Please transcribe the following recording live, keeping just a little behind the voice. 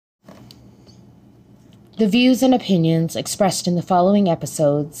The views and opinions expressed in the following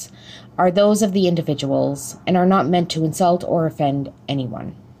episodes are those of the individuals and are not meant to insult or offend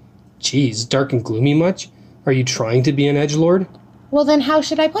anyone. Geez, dark and gloomy much? Are you trying to be an edgelord? Well, then how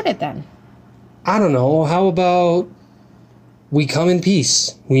should I put it then? I don't know. How about we come in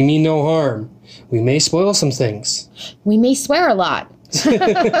peace. We mean no harm. We may spoil some things. We may swear a lot.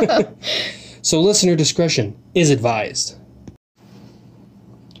 So listener discretion is advised.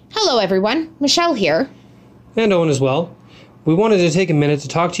 Hello, everyone. Michelle here. And Owen as well. We wanted to take a minute to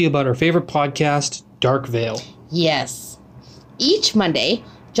talk to you about our favorite podcast, Dark Veil. Yes. Each Monday,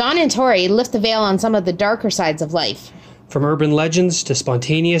 John and Tori lift the veil on some of the darker sides of life. From urban legends to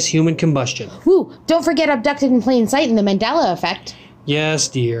spontaneous human combustion. Woo! Don't forget Abducted in Plain Sight and the Mandela Effect. Yes,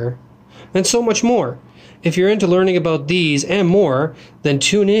 dear. And so much more. If you're into learning about these and more, then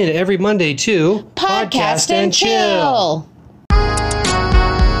tune in every Monday to Podcast and Chill.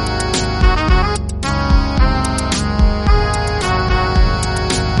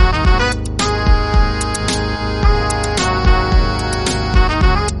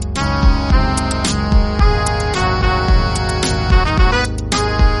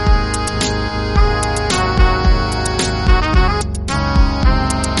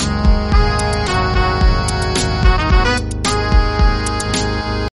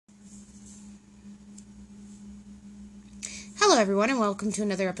 Hello, everyone, and welcome to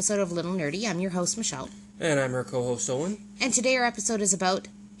another episode of Little Nerdy. I'm your host, Michelle. And I'm her co-host, Owen. And today our episode is about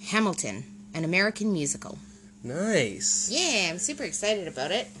Hamilton, an American musical. Nice. Yeah, I'm super excited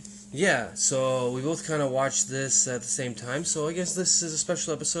about it. Yeah, so we both kind of watched this at the same time, so I guess this is a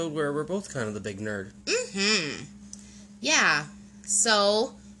special episode where we're both kind of the big nerd. Mm-hmm. Yeah,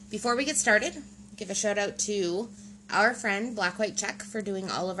 so before we get started, give a shout out to our friend Black White Check for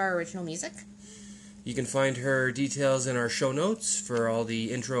doing all of our original music. You can find her details in our show notes for all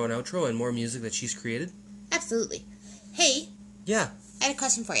the intro and outro and more music that she's created. Absolutely. Hey. Yeah. I had a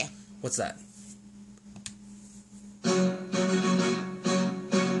question for you. What's that?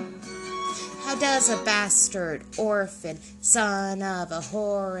 How does a bastard orphan, son of a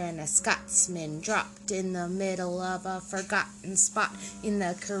whore and a Scotsman, dropped in the middle of a forgotten spot in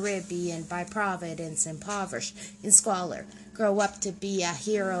the Caribbean by Providence, impoverished in squalor, grow up to be a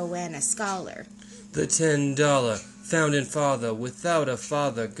hero and a scholar? The $10 founding father without a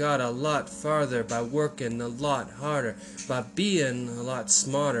father got a lot farther by working a lot harder, by being a lot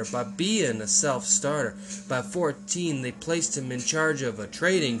smarter, by being a self-starter. By 14 they placed him in charge of a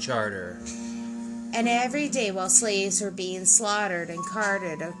trading charter. And every day while slaves were being slaughtered and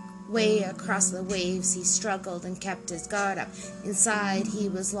carted away across the waves, he struggled and kept his guard up. Inside he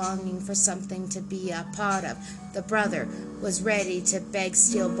was longing for something to be a part of. The brother was ready to beg,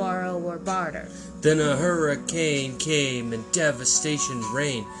 steal, borrow, or barter. Then a hurricane came and devastation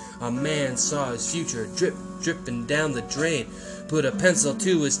reigned. A man saw his future dripping down the drain. Put a pencil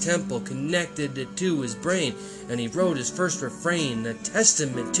to his temple, connected it to his brain, and he wrote his first refrain, a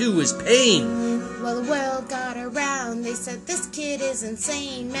testament to his pain. Well, the world got around, they said this kid is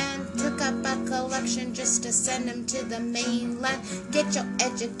insane. Man took up a collection just to send him to the mainland. Get your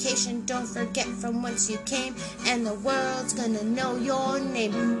education, don't forget from whence you came, and the world's gonna know your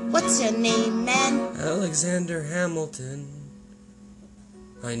name. What's your name, man? Alexander Hamilton.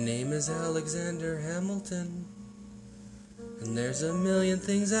 My name is Alexander Hamilton. And there's a million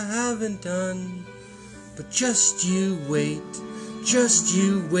things I haven't done. But just you wait. Just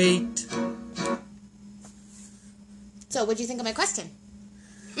you wait. So, what'd you think of my question?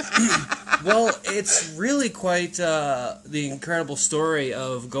 Well, it's really quite the incredible story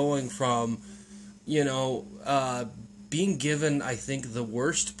of going from, being given, I think, the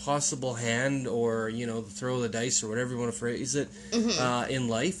worst possible hand or, the throw of the dice or whatever you want to phrase it in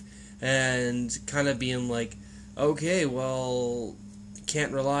life. And kind of being like, okay, well,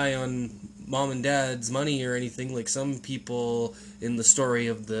 can't rely on mom and dad's money or anything. Like some people in the story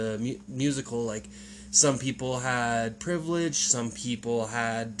of the musical, like some people had privilege, some people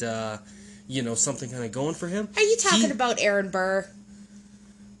had, something kind of going for him. Are you talking about Aaron Burr?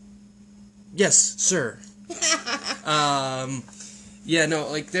 Yes, sir.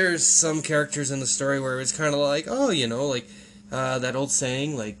 There's some characters in the story where it's kind of like, that old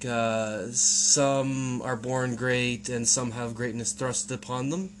saying, like, some are born great and some have greatness thrust upon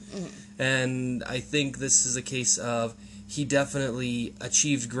them. Mm-hmm. And I think this is a case of he definitely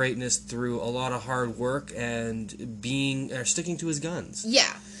achieved greatness through a lot of hard work and sticking to his guns.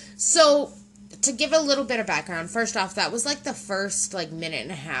 Yeah. So, to give a little bit of background, first off, that was like the first, minute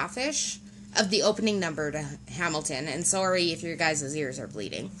and a half-ish of the opening number to Hamilton. And sorry if your guys' ears are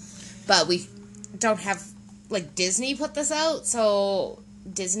bleeding. But we don't have, Disney put this out, so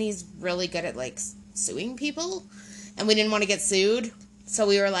Disney's really good at, suing people, and we didn't want to get sued. So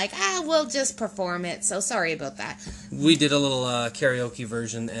we were like, we'll just perform it. So sorry about that. We did a little karaoke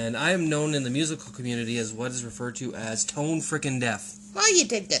version, and I am known in the musical community as what is referred to as tone frickin' deaf. Well, you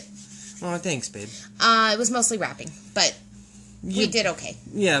did good. Oh, thanks, babe. It was mostly rapping, but we did okay.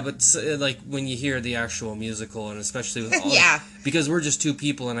 Yeah, but like when you hear the actual musical, and especially with all Yeah. because we're just 2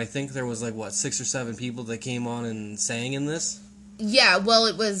 people, and I think there was like, what, 6 or 7 people that came on and sang in this? Yeah, well,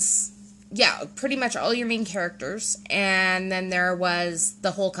 it was, pretty much all your main characters, and then there was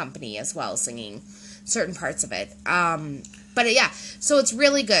the whole company as well singing certain parts of it. But yeah, so it's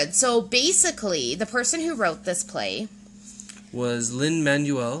really good. So basically, the person who wrote this play Was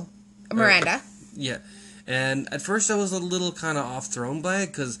Lin-Manuel Miranda. Yeah. And at first I was a little kind of off-thrown by it,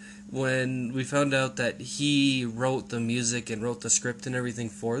 because when we found out that he wrote the music and wrote the script and everything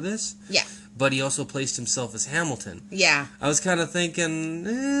for this, Yeah. but he also placed himself as Hamilton. Yeah. I was kind of thinking,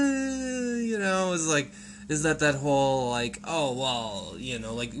 it was like, is that whole, like, oh, well,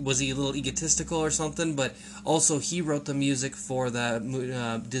 like, was he a little egotistical or something? But also, he wrote the music for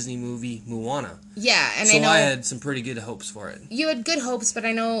the Disney movie Moana. Yeah, and So I know I had some pretty good hopes for it. you had good hopes, but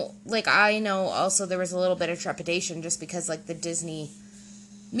I know also there was a little bit of trepidation just because, like, the Disney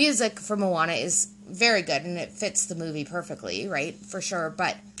music for Moana is very good and it fits the movie perfectly, right? For sure,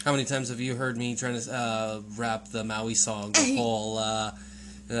 but How many times have you heard me trying to rap the Maui song, the whole,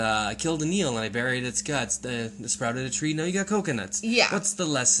 I killed an eel and I buried its guts, sprouted a tree, now you got coconuts. Yeah. What's the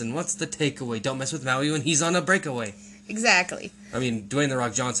lesson? What's the takeaway? Don't mess with Maui when he's on a breakaway. exactly. I mean, Dwayne The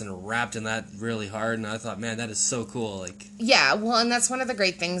Rock Johnson rapped in that really hard, and I thought, man, that is so cool. Like, Yeah, well, and that's one of the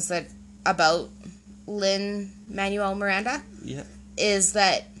great things about Lin-Manuel Miranda yeah. is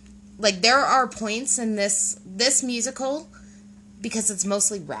that, like, there are points in this musical, because it's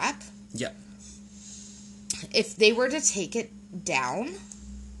mostly rap, Yeah. if they were to take it down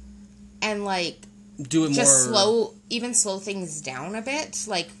and, like, Do it just more... slow things down a bit,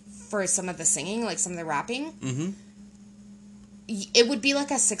 like, for some of the singing, like some of the rapping, Mm-hmm. it would be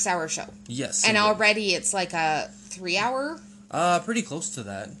like a 6-hour show. Yes. And it would. already it's like a 3-hour. Pretty close to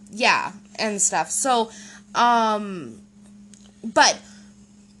that. Yeah, and stuff. So,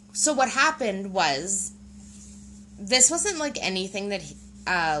 so what happened was, this wasn't like anything that,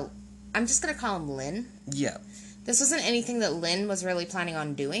 I'm just going to call him Lin. Yeah. This wasn't anything that Lin was really planning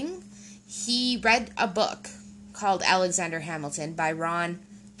on doing. He read a book called Alexander Hamilton by Ron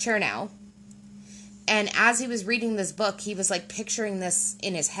Chernow. And as he was reading this book, he was like picturing this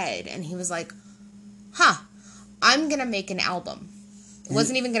in his head. And he was like, I'm going to make an album. It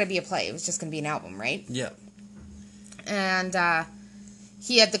wasn't even going to be a play. It was just going to be an album, right? Yeah. And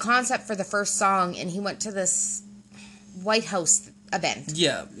he had the concept for the first song, and he went to this White House event.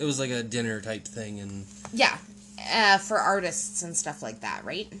 Yeah, it was like a dinner type thing, and... Yeah, for artists and stuff like that,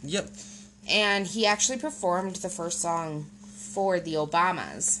 right? Yep. And he actually performed the first song for the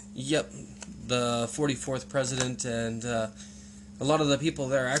Obamas. Yep. The 44th president, and a lot of the people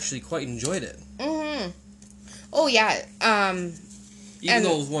there actually quite enjoyed it. Mm-hmm. Oh, yeah. Even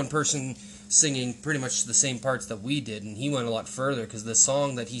though it was one person singing pretty much the same parts that we did, and he went a lot further, because the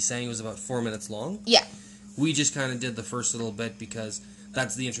song that he sang was about 4 minutes long. Yeah. We just kind of did the first little bit, because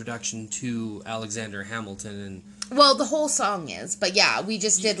that's the introduction to Alexander Hamilton, and... Well, the whole song is, but yeah, we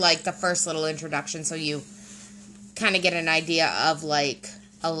just did, like, the first little introduction, so you kind of get an idea of, like,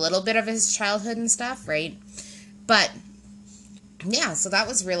 a little bit of his childhood and stuff, right? But, yeah, so that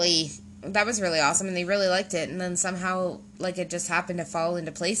was really awesome, and they really liked it, and then somehow, like, it just happened to fall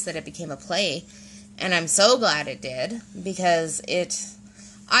into place that it became a play, and I'm so glad it did, because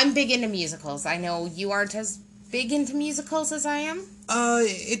I'm big into musicals. I know you aren't as big into musicals as I am.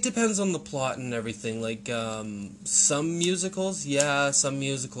 It depends on the plot and everything. Like, some musicals, yeah, some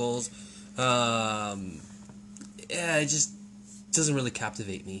musicals, yeah, it just doesn't really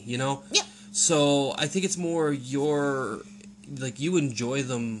captivate me, you know? Yeah. So, I think it's more you enjoy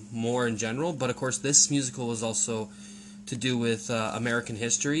them more in general, but of course this musical was also to do with American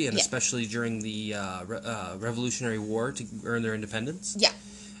history, and especially during the Revolutionary War to earn their independence. Yeah.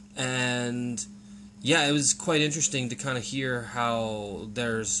 And... yeah, it was quite interesting to kind of hear how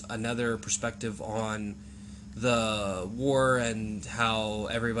there's another perspective on the war and how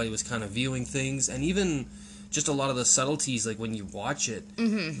everybody was kind of viewing things, and even just a lot of the subtleties, like when you watch it,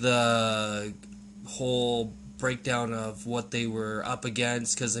 the whole breakdown of what they were up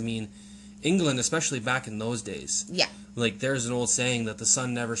against, because, I mean, England, especially back in those days, like, there's an old saying that the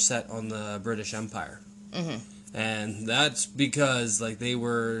sun never set on the British Empire. Mm-hmm. And that's because, like, they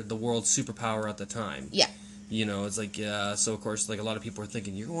were the world's superpower at the time. Yeah. You know, it's like, so of course, like, a lot of people are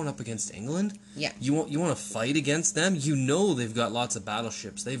thinking, you're going up against England? Yeah. You want to fight against them? You know they've got lots of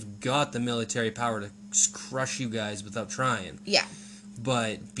battleships. They've got the military power to crush you guys without trying. Yeah.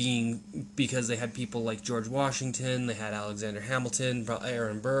 But because they had people like George Washington, they had Alexander Hamilton,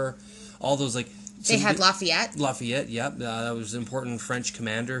 Aaron Burr, all those, like... They had Lafayette. Lafayette, yep. That was an important French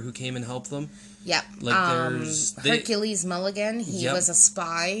commander who came and helped them. Yep. Like, Hercules Mulligan, he was a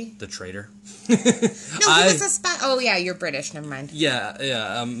spy. The traitor. No, he was a spy. Oh, yeah, you're British, never mind.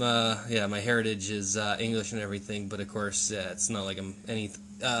 Yeah, my heritage is English and everything, but of course, it's not like I'm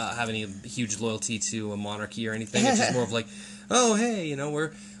have any huge loyalty to a monarchy or anything. It's just more of like, oh, hey, you know,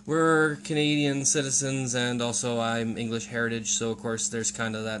 we're Canadian citizens, and also I'm English heritage, so of course there's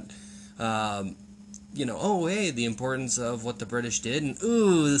kind of that, you know, oh, hey, the importance of what the British did, and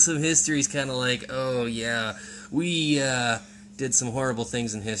ooh, some history's kind of like, oh, yeah, we did some horrible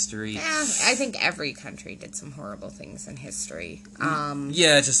things in history. Yeah, I think every country did some horrible things in history.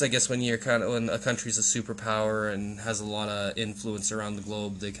 Yeah, just I guess when a country's a superpower and has a lot of influence around the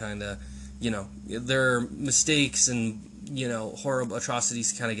globe, they kind of, you know, their mistakes and, you know, horrible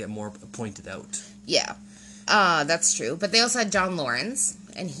atrocities kind of get more pointed out. Yeah, that's true. But they also had John Lawrence,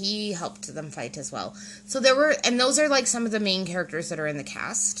 and he helped them fight as well. So and those are like some of the main characters that are in the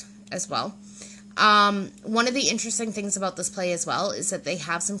cast as well. One of the interesting things about this play as well is that they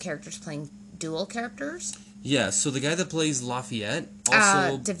have some characters playing dual characters. Yeah, so the guy that plays Lafayette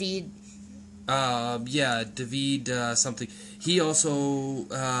also... David... David something. He also...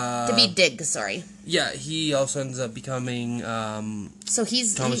 David Diggs, sorry. Yeah, he also ends up becoming so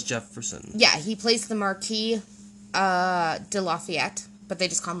he's Thomas Jefferson. Yeah, he plays the Marquis de Lafayette, but they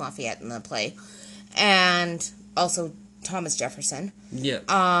just call him Lafayette in the play. And also Thomas Jefferson. Yeah.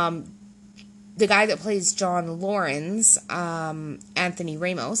 The guy that plays John Lawrence, Anthony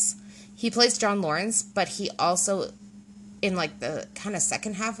Ramos, he plays John Lawrence, but he also, in like the kind of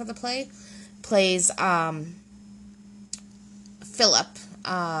second half of the play, plays Philip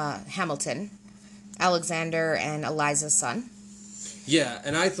Hamilton, Alexander and Eliza's son. Yeah,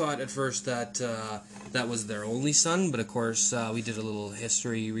 and I thought at first that that was their only son, but of course we did a little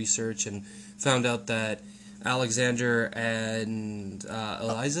history research and found out that Alexander and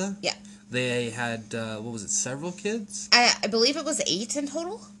Eliza, they had, several kids? I believe it was 8 in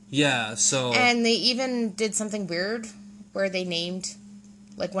total. Yeah, so... And they even did something weird where they named,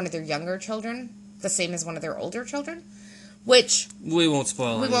 like, one of their younger children the same as one of their older children, which... We won't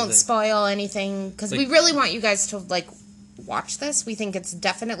spoil anything. Because we really want you guys to, like, watch this. We think it's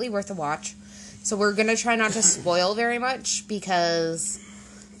definitely worth a watch. So we're going to try not to spoil very much because...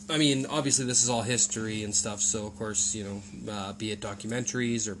 I mean, obviously this is all history and stuff, so of course, you know, be it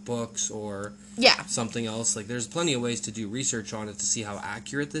documentaries or books or something else, like there's plenty of ways to do research on it to see how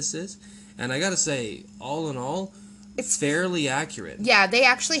accurate this is. And I gotta say, all in all, it's fairly accurate. Yeah, they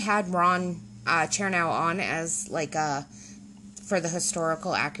actually had Ron Chernow on as, like, for the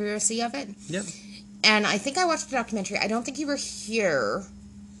historical accuracy of it. Yep. And I think I watched the documentary. I don't think you were here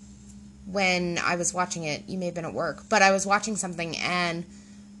when I was watching it. You may have been at work. But I was watching something, and,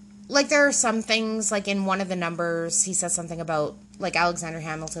 like, there are some things, like, in one of the numbers, he says something about, like, Alexander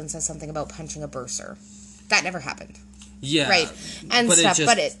Hamilton says something about punching a bursar. That never happened. Yeah. Right. And but stuff.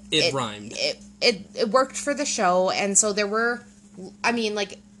 But it rhymed. It worked for the show, and so there were, I mean,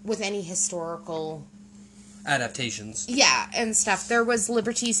 like, with any historical... adaptations. Yeah, and stuff. There was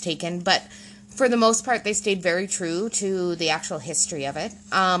liberties taken, but for the most part, they stayed very true to the actual history of it.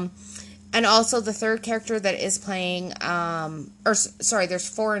 And also, the third character that is playing, there's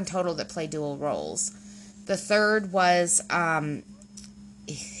 4 in total that play dual roles. The third was,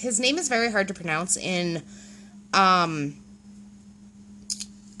 his name is very hard to pronounce. In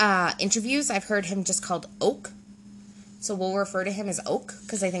interviews, I've heard him just called Oak. So we'll refer to him as Oak,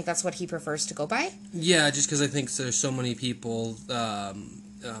 because I think that's what he prefers to go by. Yeah, just because I think there's so many people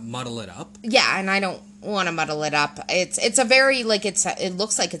muddle it up. Yeah, and I don't want to muddle it up. It's a very, like, it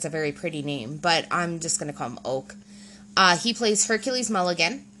looks like it's a very pretty name, but I'm just going to call him Oak. He plays Hercules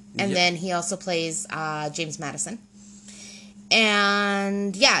Mulligan, and then he also plays James Madison.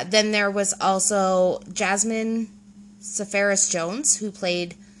 And, yeah, then there was also Jasmine Sepharis Jones, who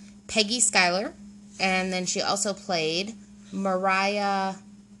played Peggy Schuyler. And then she also played Mariah...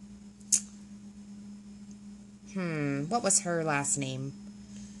 what was her last name?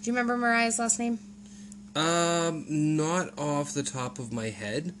 Do you remember Mariah's last name? Not off the top of my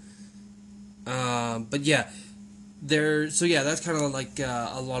head. But yeah, that's kind of like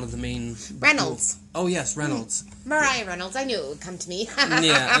a lot of the main... Reynolds. Oh, yes, Reynolds. Mariah Reynolds. I knew it would come to me.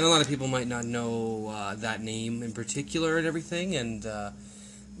 Yeah, and a lot of people might not know that name in particular and everything, and...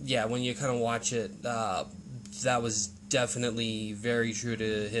 yeah, when you kind of watch it, that was definitely very true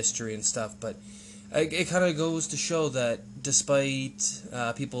to history and stuff. But it kind of goes to show that despite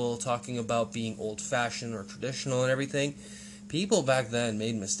people talking about being old-fashioned or traditional and everything, people back then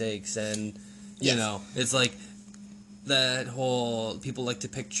made mistakes. And, you know, it's like that whole, people like to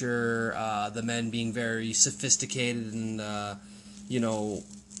picture the men being very sophisticated and, you know,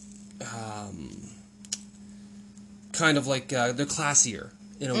 kind of like they're classier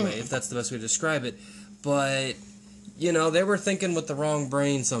in a way, if that's the best way to describe it. But, you know, they were thinking with the wrong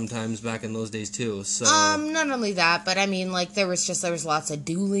brain sometimes back in those days too. So not only that, but I mean, like, there was lots of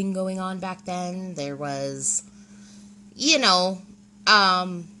dueling going on back then. There was, you know,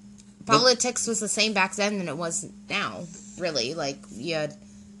 politics was the same back then than it was now, really. Like, you had...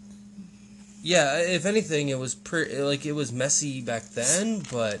 Yeah, if anything, it was it was messy back then,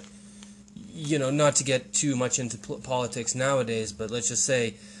 but, you know, not to get too much into politics nowadays, but let's just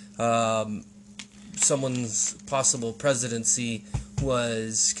say someone's possible presidency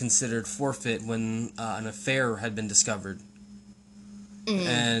was considered forfeit when an affair had been discovered.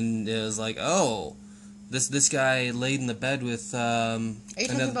 And it was like, oh, this guy laid in the bed with... Are you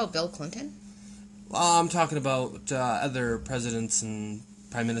talking about Bill Clinton? Well, I'm talking about other presidents and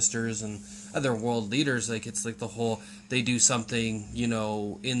prime ministers and other world leaders. Like, it's like the whole, they do something, you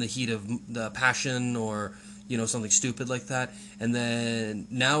know, in the heat of the passion or, you know, something stupid like that. And then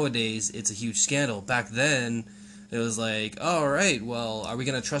nowadays, it's a huge scandal. Back then, it was like, oh, all right, well, are we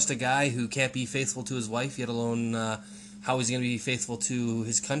going to trust a guy who can't be faithful to his wife, yet alone how is he going to be faithful to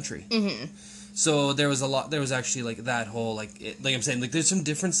his country? Mm-hmm. So there was actually, like, that whole, like I'm saying, like, there's some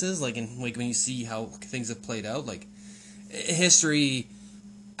differences, like, in, like, when you see how things have played out, like, history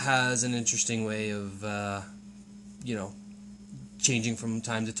has an interesting way of, you know, changing from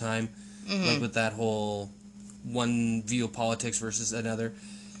time to time, like with that whole one view of politics versus another.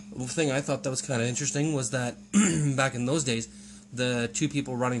 The thing I thought that was kind of interesting was that back in those days, the two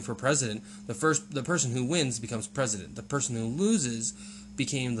people running for president, the person who wins becomes president. The person who loses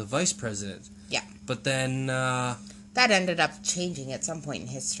became the vice president. Yeah. But then... that ended up changing at some point in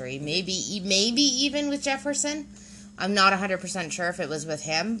history. Maybe even with Jefferson. I'm not 100% sure if it was with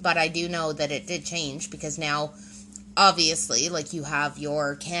him, but I do know that it did change because now, obviously, like, you have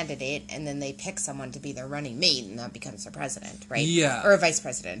your candidate and then they pick someone to be their running mate and that becomes the president, right? Yeah. Or a vice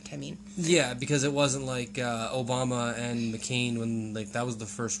president, I mean. Yeah, because it wasn't like Obama and McCain when, like, that was the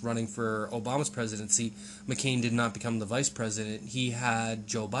first running for Obama's presidency. McCain did not become the vice president. He had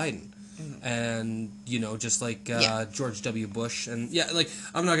Joe Biden. And, you know, just like George W. Bush. And, yeah, like,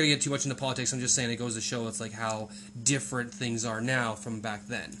 I'm not going to get too much into politics. I'm just saying it goes to show it's, like, how different things are now from back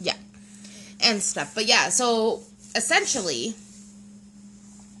then. Yeah. And stuff. But, yeah, so, essentially,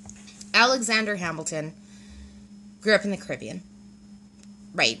 Alexander Hamilton grew up in the Caribbean.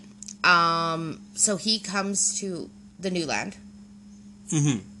 Right. So he comes to the New Land.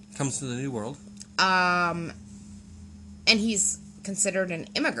 Comes to the New World. And he's considered an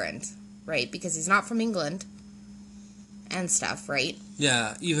immigrant. Right, because he's not from England and stuff, right?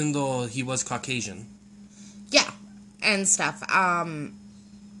 Yeah, even though he was Caucasian. Yeah, and stuff.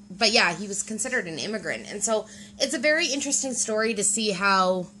 But yeah, he was considered an immigrant. And so it's a very interesting story to see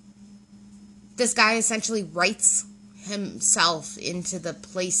how this guy essentially writes himself into the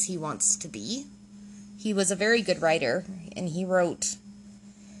place he wants to be. He was a very good writer, and he wrote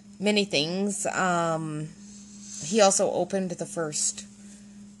many things. He also opened the first...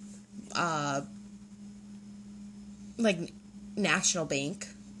 like, national bank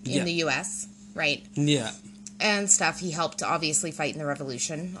in the U.S., right? Yeah. And stuff. He helped, obviously, fight in the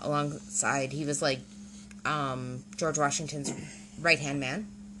Revolution alongside. He was, like, George Washington's right-hand man.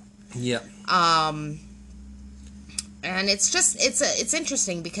 Yeah. And it's just, it's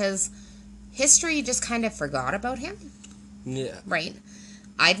interesting because history just kind of forgot about him. Yeah. Right?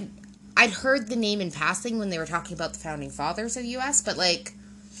 I'd heard the name in passing when they were talking about the founding fathers of the U.S., but, like...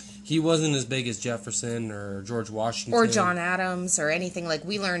 He wasn't as big as Jefferson or George Washington. Or John Adams or anything. Like,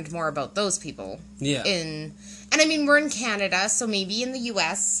 we learned more about those people. Yeah. And I mean, we're in Canada, so maybe in the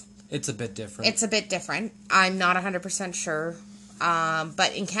U.S. It's a bit different. It's a bit different. I'm not 100% sure.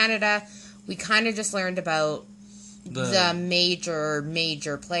 But in Canada, we kind of just learned about the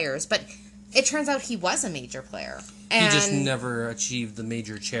major players. But it turns out he was a major player. And he just never achieved the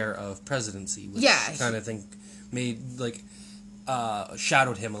major chair of presidency. Which I kind of think made, like...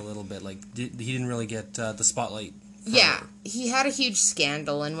 shadowed him a little bit. Like, he didn't really get the spotlight. Yeah, he had a huge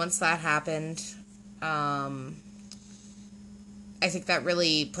scandal, and once that happened, I think that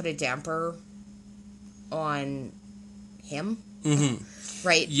really put a damper on him. Mm-hmm.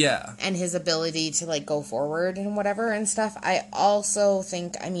 Right? Yeah. And his ability to, like, go forward and whatever and stuff. I also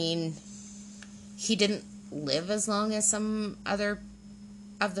think, I mean, he didn't live as long as some other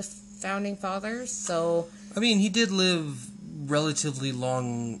of the founding fathers. So I mean, he did live relatively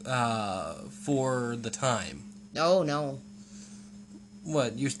long for the time. no.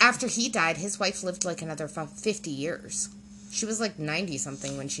 What? After he died, his wife lived like another 50 years. She was like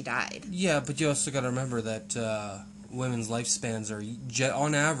 90-something when she died. Yeah, but you also got to remember that women's lifespans are,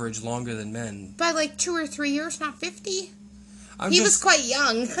 on average, longer than men. By like 2 or 3 years, not 50. He was quite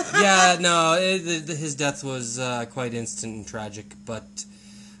young. Yeah, no, his death was quite instant and tragic, but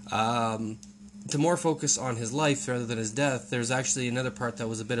to more focus on his life rather than his death, there's actually another part that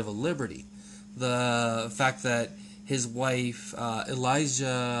was a bit of a liberty. The fact that his wife,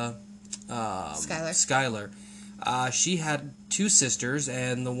 Eliza Schuyler, she had 2 sisters,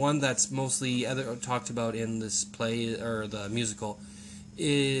 and the one that's mostly talked about in this play, or the musical,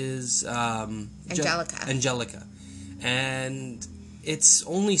 is Angelica. And it's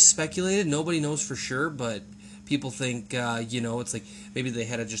only speculated, nobody knows for sure, but people think, it's like maybe they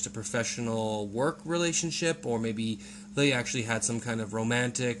had just a professional work relationship, or maybe they actually had some kind of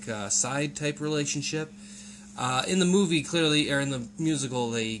romantic side type relationship. In the movie, clearly, or in the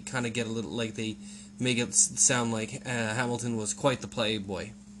musical, they kind of get a little, like, they make it sound like Hamilton was quite the playboy.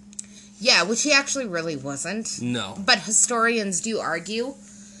 Yeah, which he actually really wasn't. No. But historians do argue.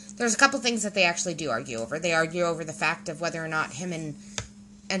 There's a couple things that they actually do argue over. They argue over the fact of whether or not him and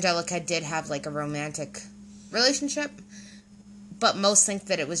Angelica did have, like, a romantic relationship. But most think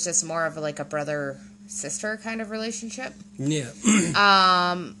that it was just more of, like, a brother-sister kind of relationship. Yeah.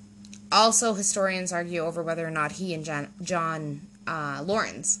 Also, historians argue over whether or not he and John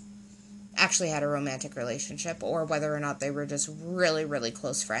Lawrence actually had a romantic relationship, or whether or not they were just really, really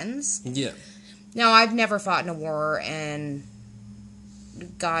close friends. Yeah. Now, I've never fought in a war, and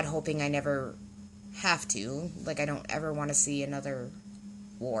God hoping I never have to. Like, I don't ever want to see another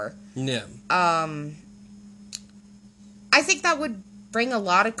war. Yeah. I think that would bring a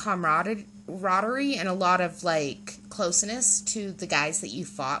lot of camaraderie and a lot of, like, closeness to the guys that you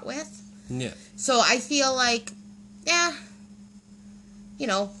fought with. Yeah. So I feel like,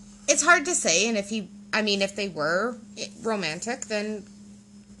 it's hard to say, and if they were romantic, then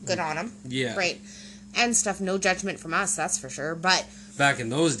good on them. Yeah. Right. And stuff, no judgment from us, that's for sure. But back in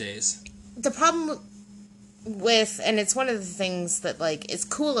those days, the problem with, and it's one of the things that, like, is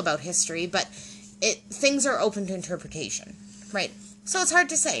cool about history, but things are open to interpretation, right? So it's hard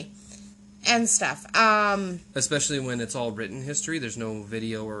to say. And stuff. Especially when it's all written history. There's no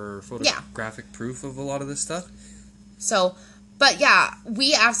video or photographic proof of a lot of this stuff. So, but yeah,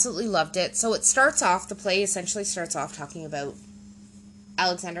 we absolutely loved it. So the play essentially starts off talking about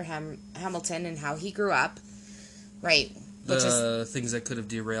Alexander Hamilton and how he grew up, right? Things that could have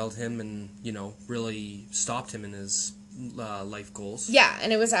derailed him and, really stopped him in his life goals. Yeah,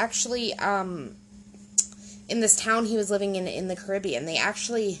 and it was actually, in this town he was living in the Caribbean, they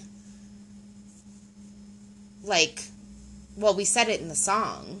actually, we said it in the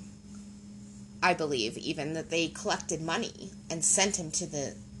song, I believe, even, that they collected money and sent him to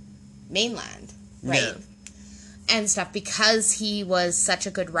the mainland, right? Yeah. And stuff, because he was such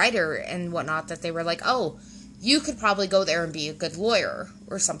a good writer and whatnot, that they were like, oh, you could probably go there and be a good lawyer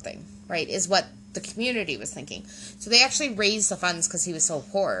or something, right, is what the community was thinking. So they actually raised the funds, because he was so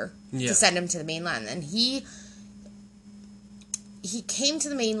poor, to send him to the mainland. And he came to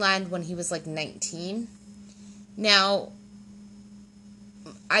the mainland when he was, 19. Now,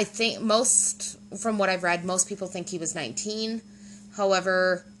 I think from what I've read, most people think he was 19.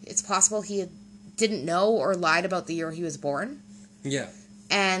 However, it's possible he didn't know or lied about the year he was born. Yeah.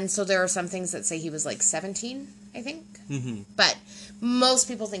 And so there are some things that say he was 17, I think. Mm-hmm. But most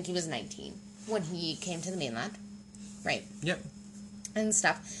people think he was 19 when he came to the mainland. Right. Yep. And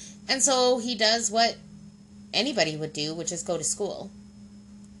stuff. And so he does what anybody would do, which is go to school.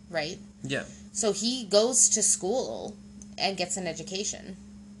 Right? Yeah. So he goes to school and gets an education.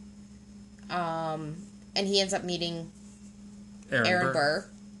 And he ends up meeting Aaron Burr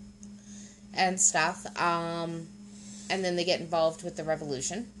and stuff. And then they get involved with the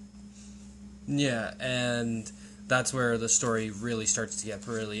revolution. Yeah, and that's where the story really starts to get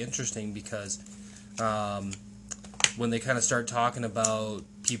really interesting, because when they kind of start talking about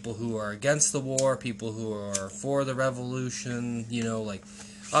people who are against the war, people who are for the revolution,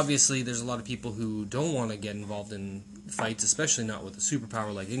 obviously there's a lot of people who don't want to get involved in fights, especially not with a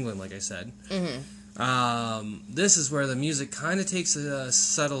superpower like England, like I said. Mm-hmm. This is where the music kind of takes a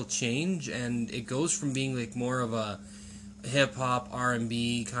subtle change, and it goes from being more of a hip-hop,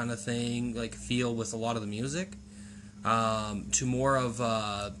 R&B kind of thing, feel with a lot of the music, to more of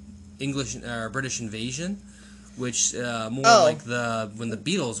English or British invasion, which more Oh. like when the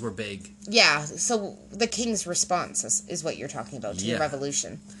Beatles were big. Yeah, so the King's response is what you're talking about to Yeah. the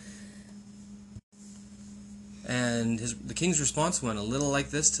revolution. And the King's response went a little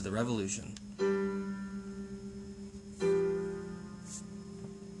like this to the revolution.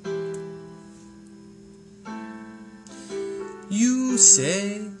 You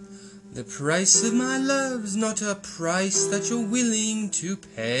say the price of my love's not a price that you're willing to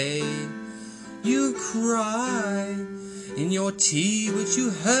pay. You cry in your tea, which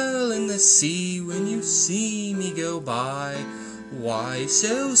you hurl in the sea when you see me go by. Why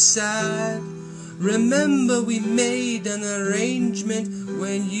so sad? Remember we made an arrangement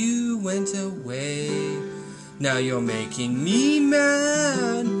when you went away. Now you're making me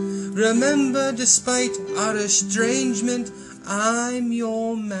mad. Remember, despite our estrangement, I'm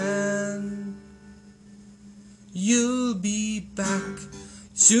your man. You'll be back,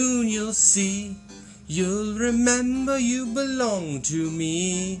 soon you'll see. You'll remember you belong to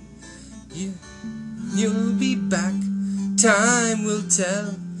me. You'll be back, time will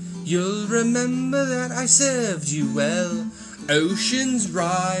tell. You'll remember that I served you well. Oceans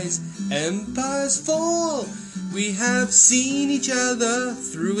rise, empires fall. We have seen each other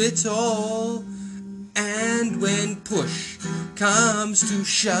through it all. And when push comes to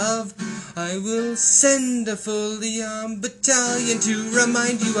shove, I will send a fully armed battalion to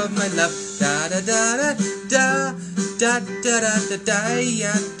remind you of my love. Da da da da da da da da da da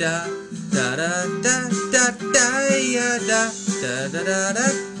ya da da da da da da ya da da da da da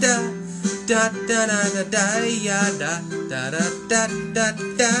da da da da da ya da da da da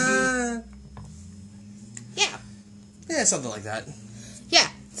da. Yeah, something like that. Yeah,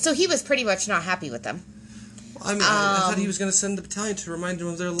 so he was pretty much not happy with them. I mean, I thought he was going to send the battalion to remind them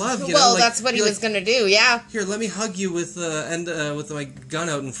of their love. You Well, know? that's what he was going to do, yeah. Here, let me hug you with my gun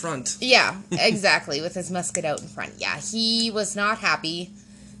out in front. Yeah, exactly, with his musket out in front. Yeah, he was not happy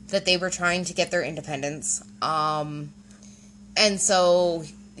that they were trying to get their independence. And so,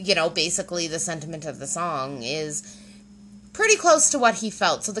 basically the sentiment of the song is pretty close to what he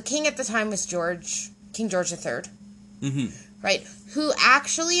felt. So the king at the time was King George III. Mm-hmm. Right? Who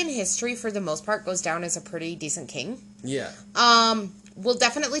actually in history, for the most part, goes down as a pretty decent king. Yeah. We'll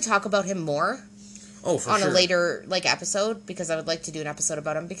definitely talk about him more. Oh, for on sure. a later episode, because I would like to do an episode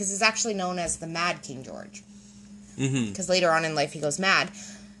about him, because he's actually known as the Mad King George. Mm-hmm. Because later on in life he goes mad.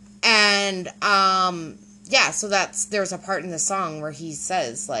 And, so there's a part in the song where he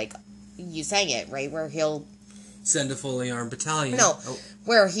says, like, you sang it, right? Where he'll... Send a fully armed battalion. No,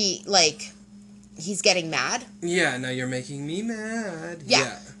 where he, like... He's getting mad. Yeah, now you're making me mad.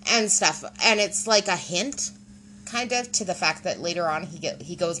 Yeah, and stuff. And it's like a hint, kind of, to the fact that later on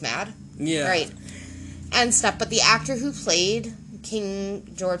he goes mad. Yeah. Right. And stuff. But the actor who played King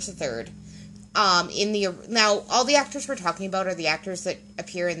George III, now, all the actors we're talking about are the actors that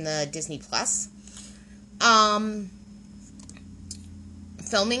appear in the Disney Plus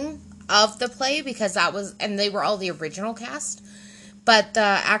filming of the play, because and they were all the original cast. But the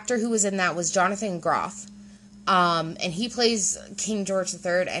actor who was in that was Jonathan Groff. And he plays King George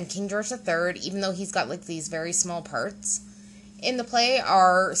III. And King George III, even though he's got, like, these very small parts in the play,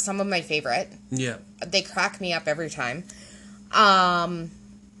 are some of my favorite. Yeah. They crack me up every time. And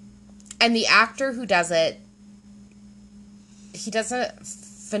the actor who does it, he does a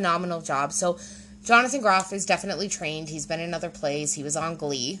phenomenal job. So, Jonathan Groff is definitely trained. He's been in other plays. He was on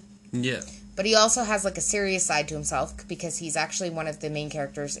Glee. Yeah. But he also has, like, a serious side to himself, because he's actually one of the main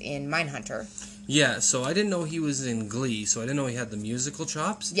characters in Mindhunter. Yeah, so I didn't know he was in Glee, so I didn't know he had the musical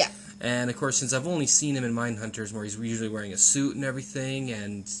chops. Yeah. And, of course, since I've only seen him in Mindhunters, where he's usually wearing a suit and everything,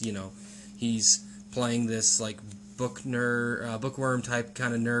 and, he's playing this, like, bookworm type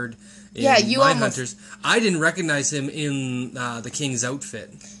kind of nerd in Mindhunters. I didn't recognize him in the King's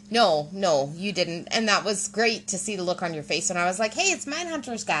outfit. No, you didn't. And that was great to see the look on your face when I was like, hey, it's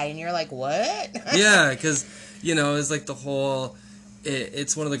Mindhunter's guy. And you're like, what? Yeah, because, it's like the whole...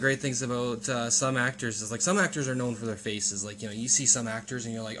 It's one of the great things about some actors is, like, some actors are known for their faces. Like, you see some actors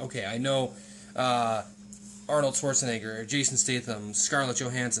and you're like, okay, I know Arnold Schwarzenegger, Jason Statham, Scarlett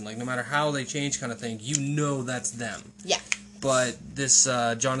Johansson. Like, no matter how they change kind of thing, that's them. Yeah. But this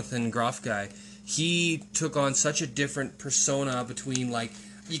Jonathan Groff guy, he took on such a different persona between, like...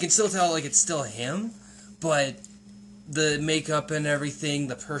 You can still tell, like, it's still him, but the makeup and everything,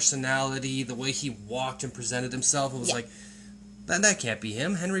 the personality, the way he walked and presented himself, it was like, that can't be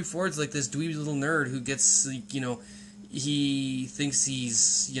him. Henry Ford's like this dweeby little nerd who gets, like, he thinks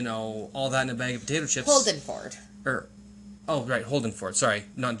he's, all that in a bag of potato chips. Holden Ford. Holden Ford. Sorry,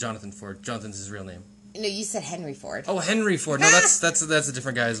 not Jonathan Ford. Jonathan's his real name. No, you said Henry Ford. Oh, Henry Ford. No, that's a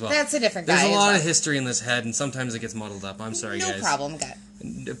different guy as well. That's a different guy. There's a lot of history in this head, and sometimes it gets muddled up. I'm sorry, guys. No problem, guy.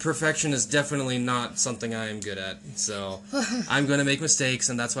 Perfection is definitely not something I am good at, so I'm going to make mistakes,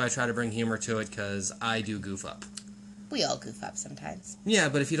 and that's why I try to bring humor to it, because I do goof up. We all goof up sometimes. Yeah,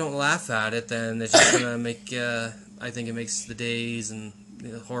 but if you don't laugh at it, then it's just going to make, I think it makes the days and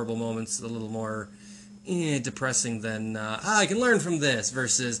horrible moments a little more depressing than, I can learn from this,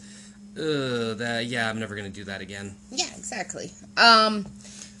 versus, I'm never going to do that again. Yeah, exactly.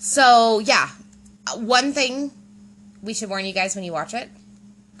 So, yeah, one thing we should warn you guys when you watch it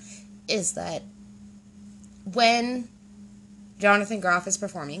is that when Jonathan Groff is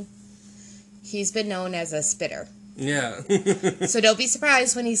performing, he's been known as a spitter. Yeah. So don't be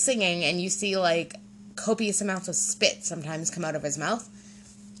surprised when he's singing and you see, like, copious amounts of spit sometimes come out of his mouth.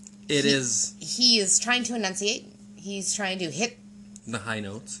 He is trying to enunciate. He's trying to hit the high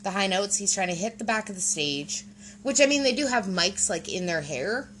notes. The high notes. He's trying to hit the back of the stage. Which, I mean, they do have mics, like, in their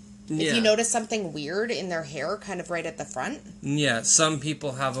hair. Yeah. If you notice something weird in their hair, kind of right at the front. Yeah, some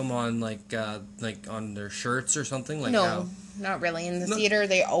people have them on, like on their shirts or something. Like no, not really. In the theater,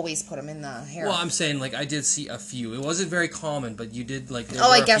 they always put them in the hair. Well, I'm saying, like, I did see a few. It wasn't very common, but you did, like...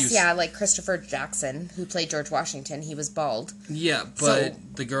 I guess, like Christopher Jackson, who played George Washington, he was bald. Yeah, but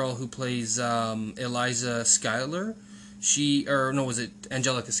the girl who plays Eliza Schuyler... was it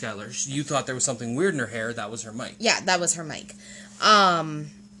Angelica Schuyler? You thought there was something weird in her hair. That was her mic. Yeah, that was her mic.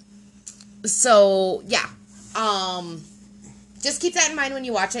 So, yeah. Just keep that in mind when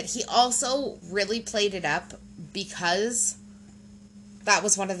you watch it. He also really played it up because that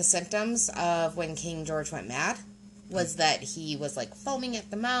was one of the symptoms of when King George went mad, was that he was, like, foaming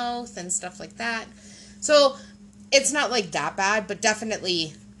at the mouth and stuff like that. So, it's not, like, that bad, but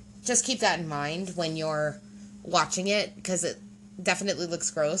definitely just keep that in mind when you're watching it, because it definitely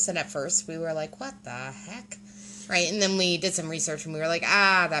looks gross, and at first we were like, what the heck? Right, and then we did some research and we were like,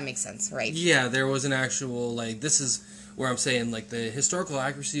 that makes sense, right? Yeah, there was an actual, like, this is where I'm saying, like, the historical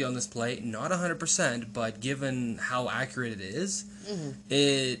accuracy on this play, not 100%, but given how accurate it is,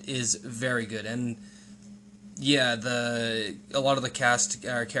 it is very good. And, yeah, a lot of the cast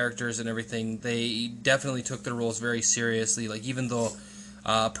characters and everything, they definitely took their roles very seriously. Like, even though...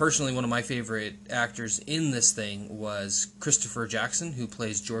 personally, one of my favorite actors in this thing was Christopher Jackson, who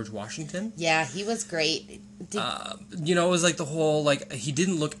plays George Washington. Yeah, he was great. It was like the whole, like, he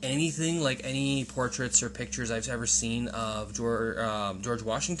didn't look anything like any portraits or pictures I've ever seen of George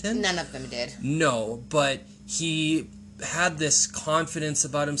Washington. None of them did. No, but he had this confidence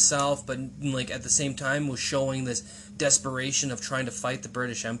about himself, but, like, at the same time was showing this desperation of trying to fight the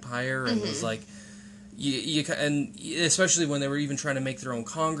British Empire, and was like... and especially when they were even trying to make their own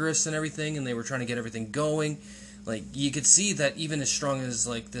Congress and everything, and they were trying to get everything going, like, you could see that even as strong as,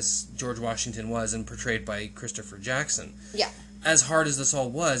 like, this George Washington was, and portrayed by Christopher Jackson, as hard as this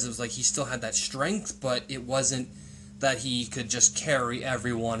all was, it was like he still had that strength, but it wasn't that he could just carry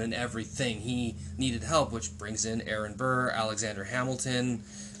everyone and everything. He needed help, which brings in Aaron Burr, Alexander Hamilton,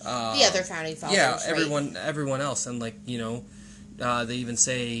 the other founding fathers, everyone else, and, like, they even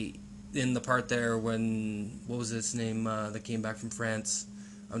say in the part there when, what was his name, that came back from France?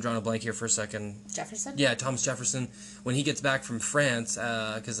 I'm drawing a blank here for a second. Jefferson? Yeah, Thomas Jefferson. When he gets back from France,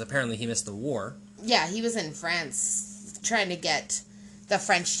 because apparently he missed the war. Yeah, he was in France trying to get the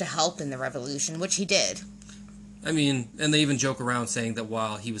French to help in the Revolution, which he did. I mean, and they even joke around saying that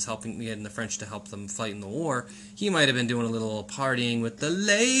while he was getting the French to help them fight in the war, he might have been doing a little partying with the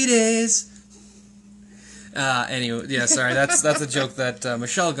ladies. Anyway, yeah, sorry, that's a joke that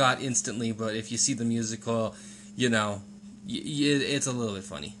Michelle got instantly, but if you see the musical, it's a little bit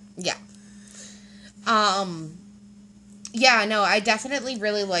funny. Yeah. Yeah, no, I definitely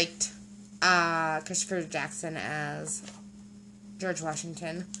really liked Christopher Jackson as George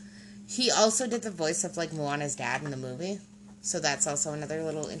Washington. He also did the voice of, like, Moana's dad in the movie, so that's also another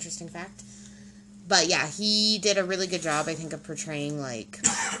little interesting fact. But yeah, he did a really good job, I think, of portraying, like...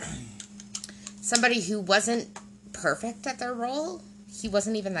 somebody who wasn't perfect at their role. He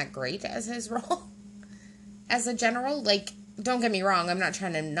wasn't even that great as his role. As a general. Like, don't get me wrong, I'm not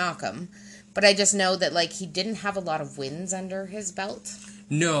trying to knock him. But I just know that, like, he didn't have a lot of wins under his belt.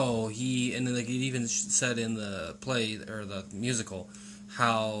 No, and then, like, it even said in the play, or the musical,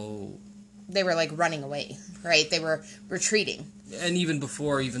 how... they were, like, running away, right? They were retreating. And even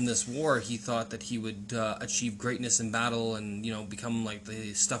before this war, he thought that he would achieve greatness in battle and, become, like,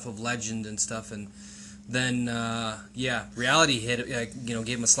 the stuff of legend and stuff. And then, reality hit,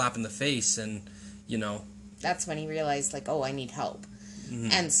 gave him a slap in the face and, That's when he realized, like, I need help.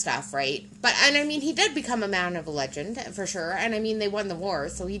 And stuff, right? And I mean, he did become a man of legend, for sure. And I mean, they won the war,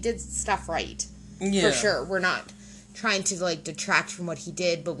 so he did stuff right. For sure. We're not trying to, like, detract from what he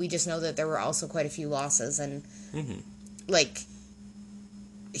did, but we just know that there were also quite a few losses, and, like,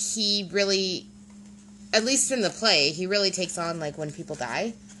 he really, at least in the play, he really takes on, like, when people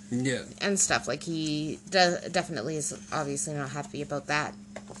die. Yeah. And stuff. Like, he definitely is obviously not happy about that.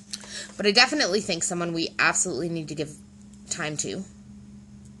 But I definitely think someone we absolutely need to give time to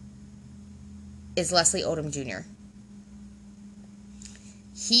is Leslie Odom Jr.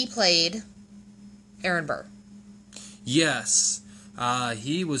 He played Aaron Burr. Yes.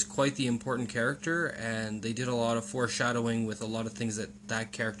 He was quite the important character, and they did a lot of foreshadowing with a lot of things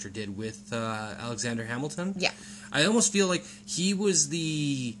that character did with Alexander Hamilton. Yeah. I almost feel like he was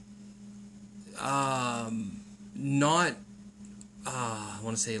the not I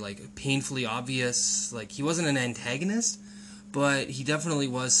want to say like painfully obvious, like he wasn't an antagonist, but he definitely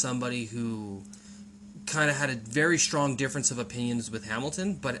was somebody who kind of had a very strong difference of opinions with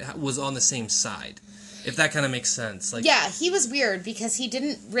Hamilton, but was on the same side. If that kind of makes sense. Like, yeah, he was weird because he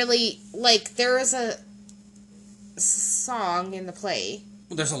didn't really, like, there was a song in the play.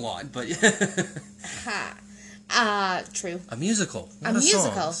 Well, there's a lot, but true. A musical. A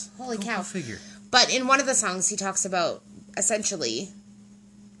musical. Holy cow. Go figure. But in one of the songs, he talks about, essentially,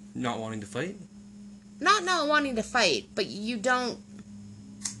 not wanting to fight? Not wanting to fight, but you don't...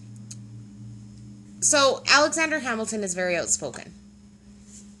 So, Alexander Hamilton is very outspoken.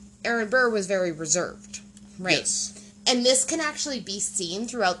 Aaron Burr was very reserved, right? Yes. And this can actually be seen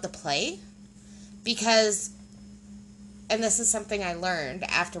throughout the play, because, and this is something I learned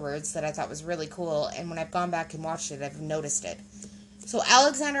afterwards that I thought was really cool, and when I've gone back and watched it, I've noticed it. So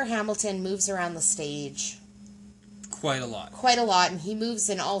Alexander Hamilton moves around the stage quite a lot, and he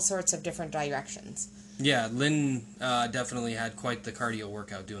moves in all sorts of different directions. Yeah, Lynn definitely had quite the cardio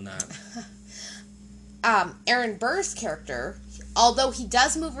workout doing that. Aaron Burr's character, although he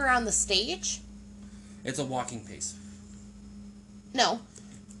does move around the stage... It's a walking pace. No.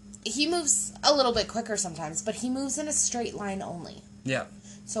 He moves a little bit quicker sometimes, but he moves in a straight line only. Yeah.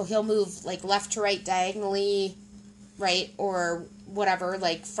 So he'll move, like, left to right diagonally, right, or whatever,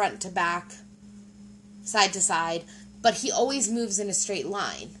 like, front to back, side to side, but he always moves in a straight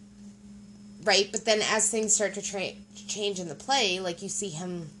line, right? But then as things start to change in the play, like, you see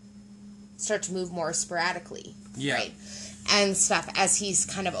him start to move more sporadically, right? And stuff, as he's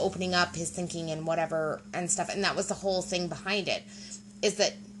kind of opening up his thinking and whatever and stuff. And that was the whole thing behind it, is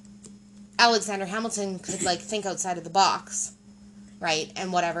that Alexander Hamilton could, like, think outside of the box, right?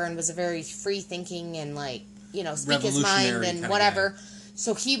 And whatever, and was a very free thinking and, like, you know, speak his mind and whatever.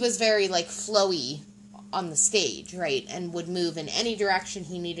 So he was very, like, flowy on the stage, right? And would move in any direction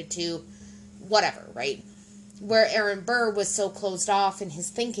he needed to, whatever, right? Where Aaron Burr was so closed off in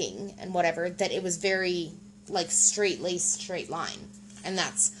his thinking and whatever that it was very, like, straight-laced, straight line. And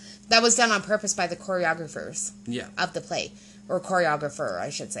that was done on purpose by the choreographers of the play. Or choreographer, I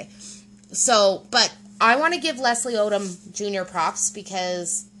should say. So, but I want to give Leslie Odom Jr. props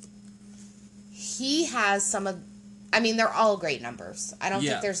because he has some of... I mean, they're all great numbers. I don't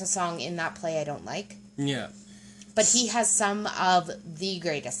think there's a song in that play I don't like. Yeah. But he has some of the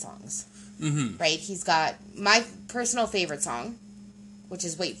greatest songs. Mm-hmm. Right? He's got my personal favorite song, which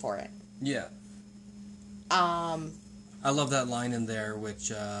is Wait For It. Yeah. I love that line in there,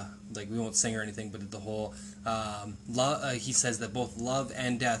 which, like, we won't sing or anything, but the whole, he says that both love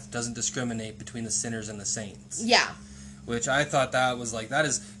and death doesn't discriminate between the sinners and the saints. Yeah. Which I thought that was, like, that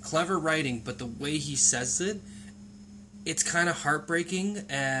is clever writing, but the way he says it, it's kind of heartbreaking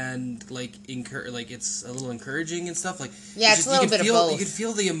and, like, it's a little encouraging and stuff. Like, yeah, it's a little bit of both. You can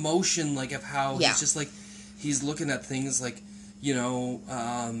feel the emotion, like, of how Yeah. he's just, like, he's looking at things like, you know,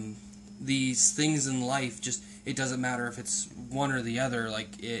 these things in life, just, it doesn't matter if it's one or the other, like,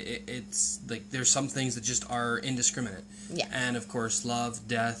 it's, like, there's some things that just are indiscriminate. Yeah. And, of course, love,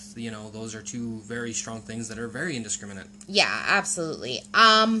 death, you know, those are two very strong things that are very indiscriminate. Yeah, absolutely.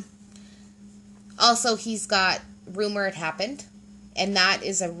 Also, he's got Room Where It Happened, and that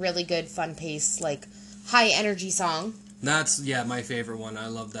is a really good, fun-paced, like, high-energy song. That's, yeah, my favorite one. I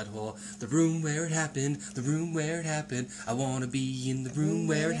love that whole, the room where it happened, the room where it happened, I want to be in the room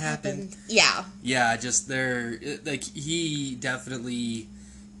where it happened. Yeah. Yeah, just like, he definitely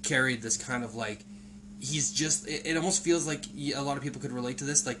carried this kind of, like, he's just, it almost feels like a lot of people could relate to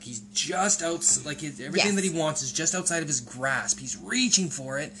this, like, he's just out, like, everything that he wants is just outside of his grasp. He's reaching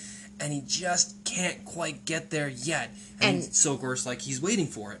for it, and he just can't quite get there yet. And so, of course, like, he's waiting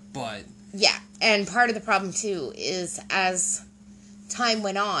for it, but... Yeah, and part of the problem, too, is as time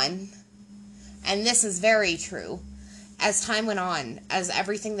went on, and this is very true, as time went on, as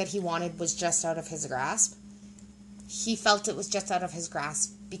everything that he wanted was just out of his grasp, he felt it was just out of his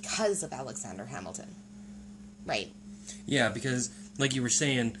grasp because of Alexander Hamilton. Right. Yeah, because, like you were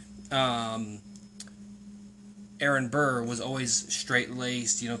saying, Aaron Burr was always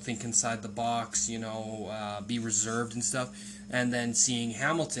straight-laced, think inside the box, be reserved and stuff. And then seeing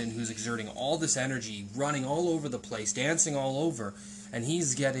Hamilton, who's exerting all this energy, running all over the place, dancing all over, and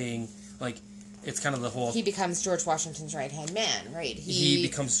he's getting, it's kind of the whole... He becomes George Washington's right-hand man, right? He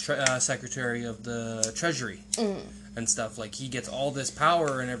becomes Secretary of the Treasury and stuff. He gets all this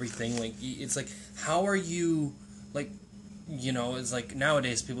power and everything. It's how are you, it's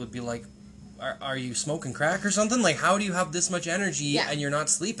nowadays people would be like, are you smoking crack or something? How do you have this much energy and you're not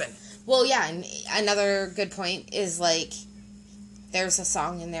sleeping? Well, yeah, and another good point is, there's a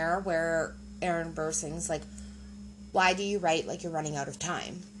song in there where Aaron Burr sings, why do you write like you're running out of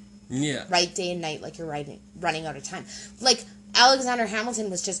time? Yeah. Write day and night like you're running out of time. Alexander Hamilton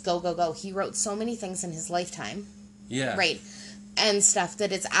was just go, go, go. He wrote so many things in his lifetime. Yeah. Right. And stuff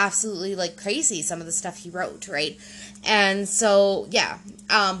that it's absolutely, crazy, some of the stuff he wrote, right? And so, yeah.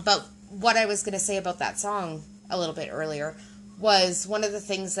 But what I was going to say about that song a little bit earlier was one of the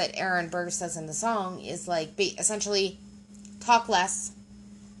things that Aaron Burr says in the song is, essentially, talk less.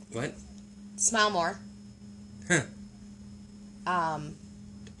 What? Smile more. Huh.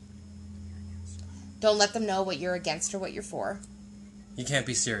 Don't let them know what you're against or what you're for. You can't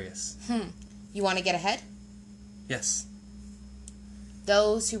be serious. You want to get ahead? Yes.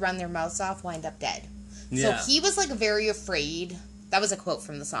 Those who run their mouths off wind up dead. Yeah. So he was, very afraid. That was a quote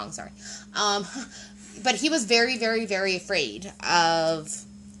from the song, sorry. But he was very, very, very afraid of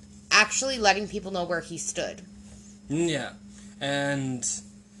actually letting people know where he stood. Yeah. And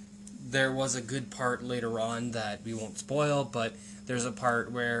there was a good part later on that we won't spoil, but there's a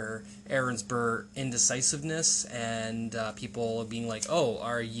part where Aaron Burr indecisiveness and people being like, oh,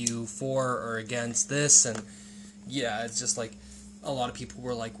 are you for or against this? And yeah, it's just a lot of people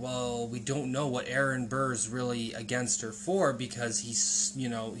were like, well, we don't know what Aaron Burr's really against or for because he's,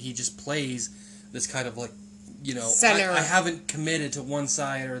 he just plays this kind of center. I haven't committed to one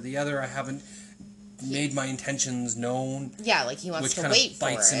side or the other. I haven't made my intentions known. Yeah, he wants to wait for it. Which kind of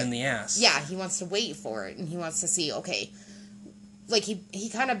bites him in the ass. Yeah, he wants to wait for it, and he wants to see, okay, he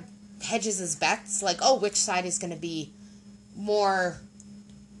kind of hedges his bets, which side is going to be more...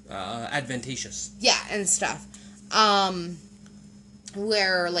 advantageous. Yeah, and stuff.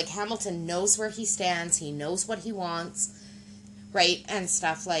 Where, Hamilton knows where he stands, he knows what he wants, right, and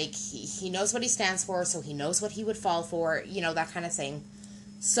stuff, he knows what he stands for, so he knows what he would fall for, that kind of thing.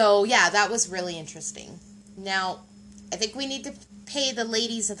 So, yeah, that was really interesting. Now, I think we need to pay the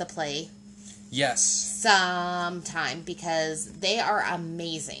ladies of the play... Yes. some time, because they are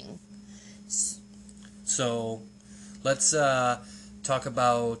amazing. So, let's talk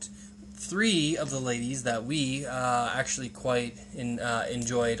about 3 of the ladies that we actually quite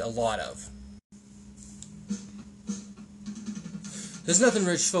enjoyed a lot of. There's nothing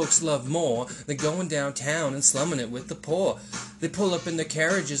rich folks love more than going downtown and slumming it with the poor. They pull up in their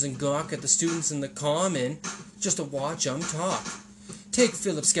carriages and gawk at the students in the common just to watch 'em talk. Take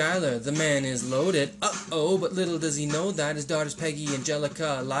Philip Schuyler, the man is loaded. Uh-oh, but little does he know that his daughters Peggy,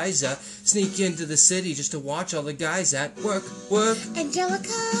 Angelica, Eliza sneak into the city just to watch all the guys at work.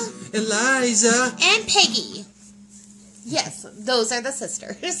 Angelica. Eliza. And Peggy. Yes, those are the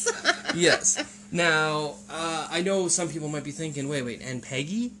sisters. Yes. Now, I know some people might be thinking, wait, and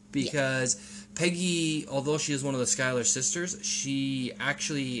Peggy? Because Peggy, although she is one of the Schuyler sisters, she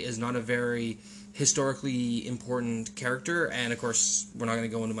actually is not a very historically important character, and of course we're not going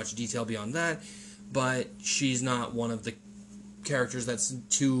to go into much detail beyond that, but she's not one of the characters that's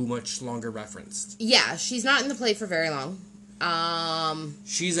too much longer referenced. Yeah, she's not in the play for very long.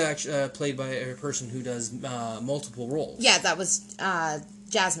 She's actually played by a person who does multiple roles. Yeah, that was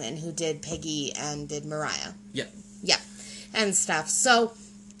Jasmine, who did Peggy and did Mariah. Yeah. Yeah, and stuff. So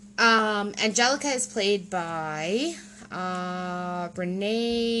Angelica is played by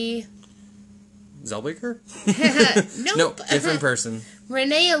Renee... Zellweger? Nope. Nope, different person.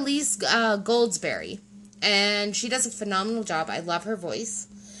 Renee Elise Goldsberry. And she does a phenomenal job. I love her voice.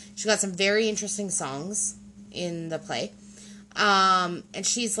 She got some very interesting songs in the play. And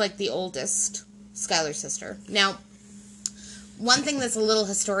she's the oldest Schuyler sister. Now, one thing that's a little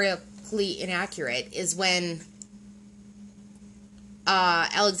historically inaccurate is when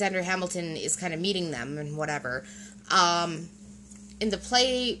Alexander Hamilton is kind of meeting them and whatever. In the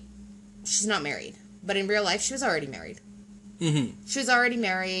play... she's not married, but in real life, she was already married. Mm-hmm. She was already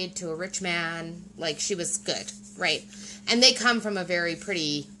married to a rich man. She was good, right? And they come from a very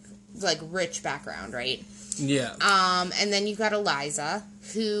pretty, rich background, right? Yeah. And then you've got Eliza,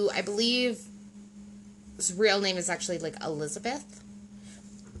 who I believe his real name is actually, Elizabeth.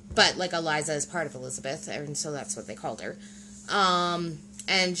 but like Eliza is part of Elizabeth, and so that's what they called her.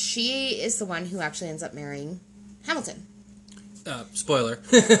 And she is the one who actually ends up marrying Hamilton. Spoiler.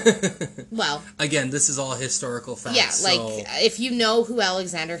 Well, again, this is all historical facts. Yeah, like, so... if you know who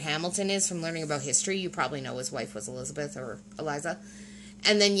Alexander Hamilton is from learning about history, you probably know his wife was Elizabeth or Eliza.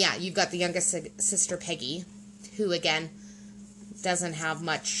 And then, yeah, you've got the youngest sister, Peggy, who, again, doesn't have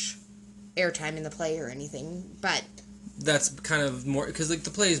much airtime in the play or anything, but... That's kind of more... Because, like, the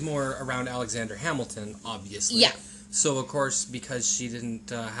play is more around Alexander Hamilton, obviously. Yeah. So, of course, because she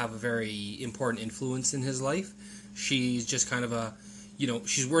didn't have a very important influence in his life, she's just kind of a... You know,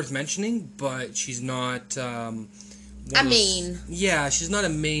 she's worth mentioning, but she's not... Yeah, she's not a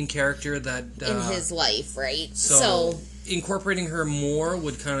main character that... in his life, right? So incorporating her more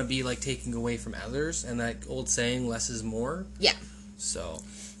would kind of be like taking away from others, and that old saying, less is more. Yeah. So...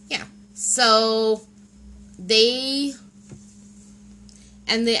 Yeah. So, they...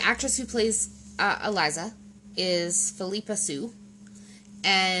 And the actress who plays Eliza is Philippa Sue.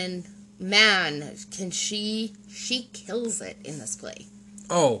 And, man, can she kills it in this play.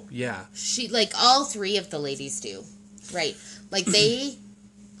 Oh, yeah. She, like, all three of the ladies do. Right. Like, they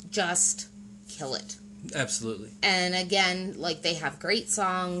just kill it. Absolutely. And, again, like, they have great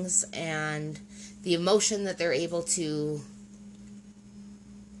songs, and the emotion that they're able to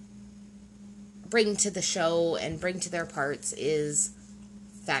bring to the show and bring to their parts is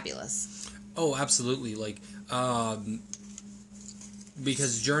fabulous. Oh, absolutely. Like,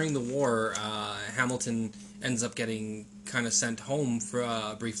 because during the war, Hamilton ends up getting kind of sent home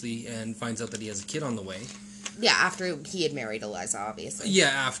for briefly and finds out that he has a kid on the way. Yeah, after he had married Eliza, obviously. Yeah,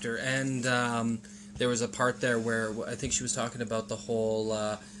 after. And there was a part there where I think she was talking about the whole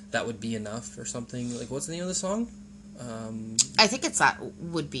That Would Be Enough or something. Like, what's the name of the song? I think it's That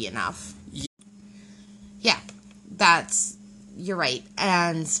Would Be Enough. Yeah, that's... You're right,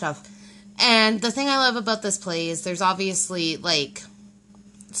 and stuff. And the thing I love about this play is there's obviously, like...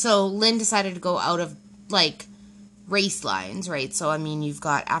 So, Lynn decided to go out of, like, race lines, right? So, I mean, you've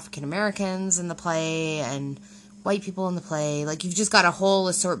got African Americans in the play and white people in the play. Like, you've just got a whole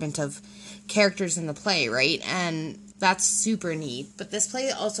assortment of characters in the play, right? And that's super neat. But this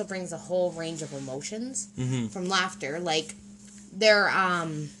play also brings a whole range of emotions from laughter. Like, their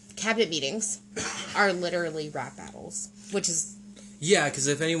cabinet meetings are literally rap battles, which is... Yeah, because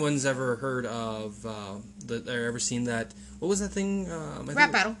if anyone's ever heard of, or ever seen that... What was that thing?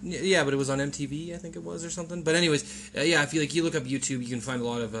 Rap battle. Yeah, but it was on MTV, I think it was, or something. But anyways, yeah, if you look up YouTube, you can find a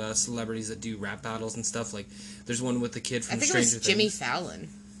lot of celebrities that do rap battles and stuff. Like, there's one with the kid from Stranger Things. I think it was Jimmy Fallon.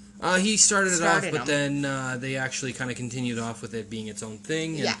 He started it off, but then they actually kind of continued off with it being its own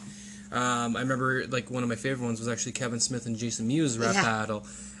thing. And, yeah. I remember, like, one of my favorite ones was actually Kevin Smith and Jason Mewes' rap battle.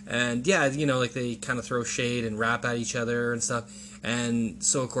 And, yeah, you know, like, they kind of throw shade and rap at each other and stuff. And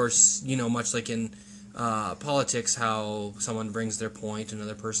so, of course, you know, much like in... politics, how someone brings their point,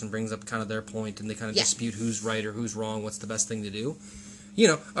 another person brings up kind of their point, and they kind of dispute who's right or who's wrong, what's the best thing to do. You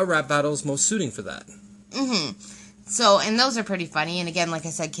know, a rap battle is most suiting for that. So, and those are pretty funny, and again, like I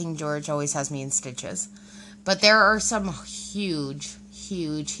said, King George always has me in stitches. But there are some huge,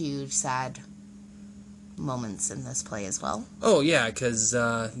 huge, huge sad moments in this play as well. Oh, yeah, because,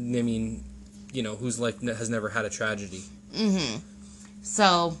 I mean, you know, whose life has never had a tragedy?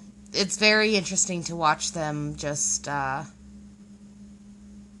 So... It's very interesting to watch them just, just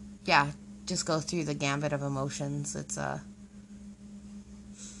go through the gambit of emotions. It's,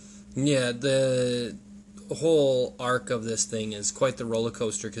 Yeah, the whole arc of this thing is quite the roller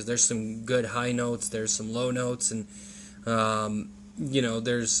coaster, because there's some good high notes, there's some low notes, and, you know,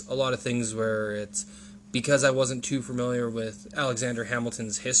 there's a lot of things where it's... Because I wasn't too familiar with Alexander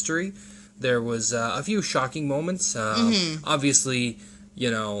Hamilton's history, there was a few shocking moments. Obviously... You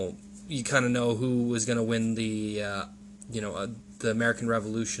know, you kind of know who was going to win the American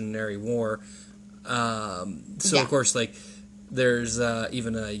Revolutionary War. Of course, like, there's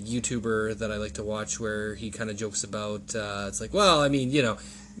even a YouTuber that I like to watch where he kind of jokes about, it's like, well, I mean, you know,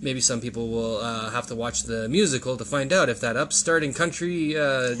 maybe some people will have to watch the musical to find out if that upstarting country,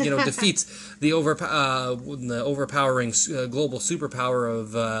 defeats the overpowering global superpower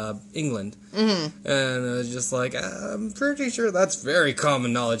of England. And I was just like, I'm pretty sure that's very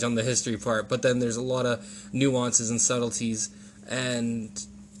common knowledge on the history part. But then there's a lot of nuances and subtleties. And,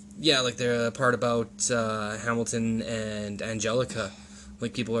 yeah, like the part about Hamilton and Angelica.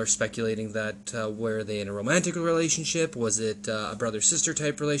 Like, people are speculating that were they in a romantic relationship? Was it a brother-sister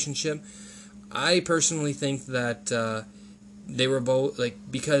type relationship? I personally think that they were both, like,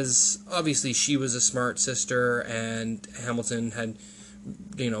 because obviously she was a smart sister and Hamilton had,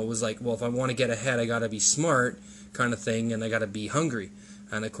 you know, was like, well, if I want to get ahead, I got to be smart kind of thing, and I got to be hungry.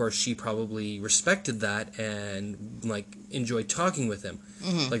 And of course, she probably respected that and like enjoyed talking with him.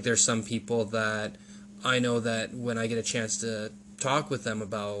 Like there's some people that I know that when I get a chance to talk with them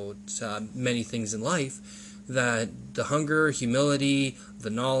about many things in life, that the hunger, humility, the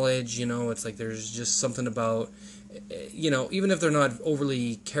knowledge, it's like there's just something about, even if they're not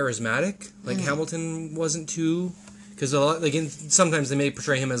overly charismatic, like Hamilton wasn't too, because sometimes they may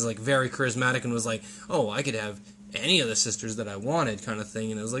portray him as like very charismatic and was like, oh, I could have any of the sisters that I wanted kind of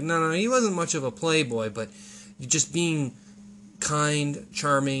thing, and it was like, no, he wasn't much of a playboy, but just being kind,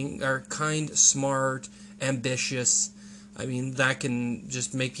 charming, or kind, smart, ambitious, I mean, that can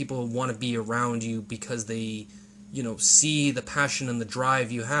just make people want to be around you because they, see the passion and the drive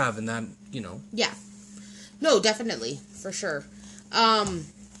you have, and that, Yeah. No, definitely. For sure.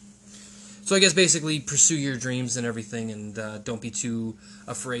 So I guess basically pursue your dreams and everything, and don't be too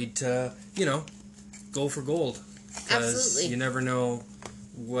afraid to, go for gold. Absolutely. You never know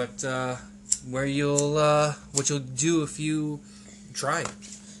what you'll do if you try.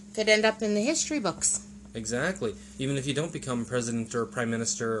 Could end up in the history books. Exactly. Even if you don't become president or prime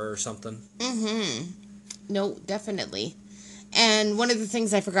minister or something. No, definitely. And one of the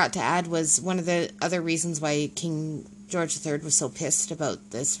things I forgot to add was one of the other reasons why King George III was so pissed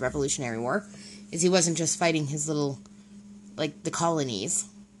about this Revolutionary War is he wasn't just fighting his little, like, the colonies,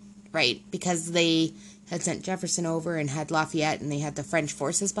 right? Because they had sent Jefferson over and had Lafayette and they had the French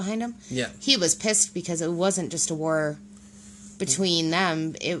forces behind him. Yeah. He was pissed because it wasn't just a war between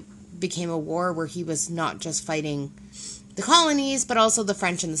them. It became a war where he was not just fighting the colonies, but also the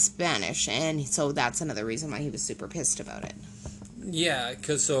French and the Spanish. And so that's another reason why he was super pissed about it. Yeah,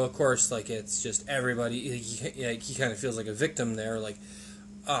 because of course, like, it's just everybody, he kind of feels like a victim there, like,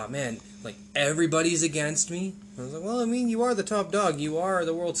 oh man, like, everybody's against me. I was like, well, I mean, you are the top dog, you are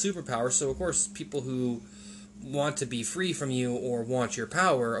the world superpower, so of course people who want to be free from you or want your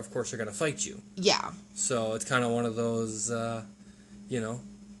power, of course, are going to fight you. Yeah. So it's kind of one of those,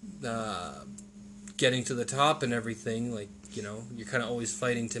 getting to the top and everything, like, you're kind of always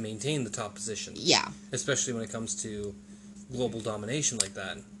fighting to maintain the top position. Yeah. Especially when it comes to global domination like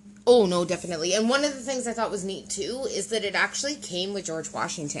that. Oh, no, definitely. And one of the things I thought was neat, too, is that it actually came with George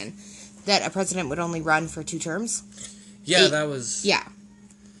Washington, that a president would only run for 2 terms. Yeah, that was... Yeah.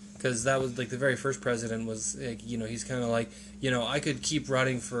 Because that was, like, the very first president was, like, he's kind of like, I could keep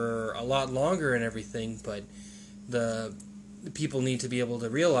running for a lot longer and everything, but the people need to be able to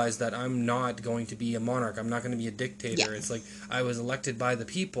realize that I'm not going to be a monarch. I'm not going to be a dictator. Yeah. It's like, I was elected by the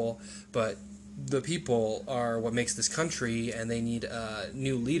people, but the people are what makes this country, and they need a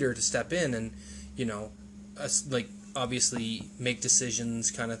new leader to step in and, obviously make decisions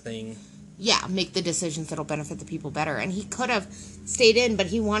kind of thing. Yeah, make the decisions that'll benefit the people better. And he could have stayed in, but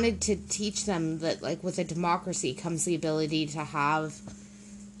he wanted to teach them that, like, with a democracy comes the ability to have,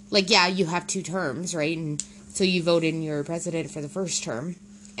 like, yeah, you have 2 terms, right? And so you vote in your president for the first term,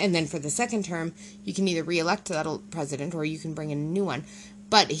 and then for the second term, you can either re-elect that president or you can bring in a new one.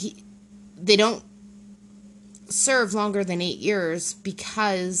 But they don't serve longer than 8 years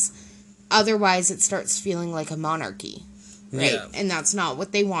because otherwise it starts feeling like a monarchy, right? Yeah. And that's not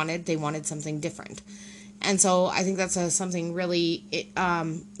what they wanted. They wanted something different. And so I think that's something really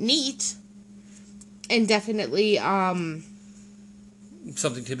neat and definitely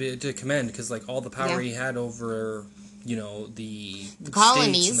something to commend, because like all the power he had over the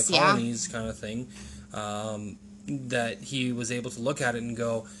colonies, states and the colonies kind of thing, that he was able to look at it and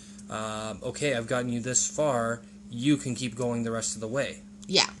go, okay, I've gotten you this far, you can keep going the rest of the way.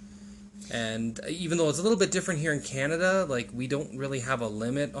 Yeah. And even though it's a little bit different here in Canada, like, we don't really have a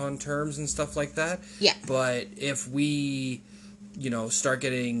limit on terms and stuff like that. Yeah. But if we, start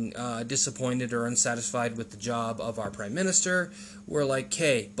getting disappointed or unsatisfied with the job of our prime minister, we're like,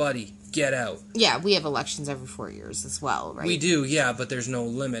 hey, buddy, get out. Yeah, we have elections every 4 years as well, right? We do, yeah, but there's no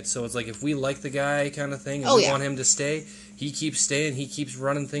limit. So it's like, if we like the guy kind of thing and want him to stay, he keeps staying, he keeps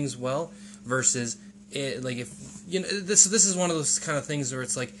running things well, versus, this is one of those kind of things where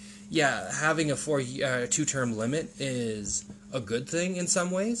it's like, yeah, having a 2-term limit is a good thing in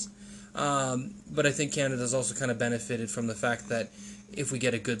some ways, but I think Canada's also kind of benefited from the fact that if we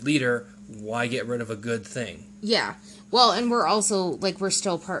get a good leader, why get rid of a good thing? Yeah. Well, and we're also, we're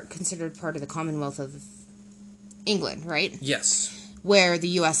still considered part of the Commonwealth of England, right? Yes. Where the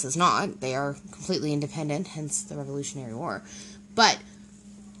U.S. is not. They are completely independent, hence the Revolutionary War. But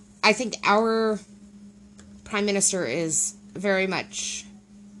I think our Prime Minister is very much,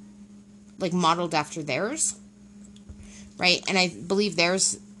 modeled after theirs, right? And I believe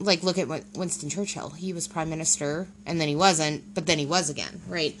theirs, look at Winston Churchill. He was Prime Minister, and then he wasn't, but then he was again,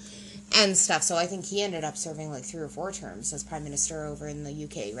 right? and stuff. So I think he ended up serving like 3 or 4 terms as Prime Minister over in the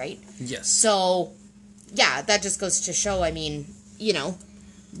UK, right? Yes. So, yeah, that just goes to show, I mean, you know,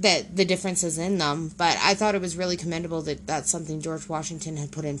 that the differences in them. But I thought it was really commendable that that's something George Washington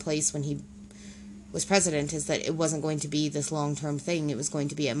had put in place when he was president, is that it wasn't going to be this long-term thing. It was going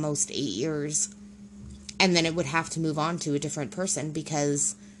to be at most 8 years. And then it would have to move on to a different person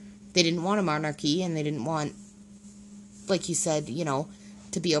because they didn't want a monarchy and they didn't want, like you said, you know,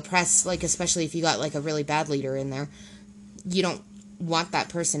 to be oppressed, like especially if you got like a really bad leader in there. You don't want that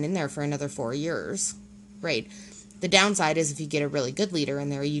person in there for another 4 years, right? The downside is if you get a really good leader in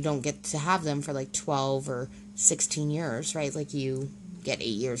there, you don't get to have them for like 12 or 16 years, right? Like you get 8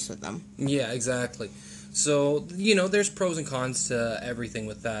 years with them. Yeah, exactly. So, you know, there's pros and cons to everything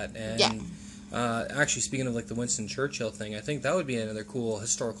with that. And actually, speaking of like the Winston Churchill thing, I think that would be another cool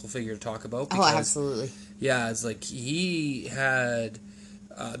historical figure to talk about. Because, absolutely. Yeah, it's like he had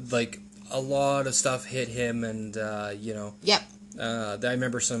like a lot of stuff hit him, and you know. Yep. I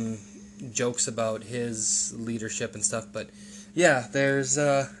remember some jokes about his leadership and stuff, but yeah, there's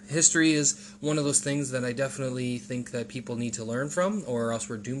history is one of those things that I definitely think that people need to learn from, or else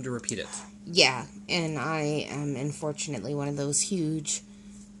we're doomed to repeat it. Yeah, and I am unfortunately one of those huge,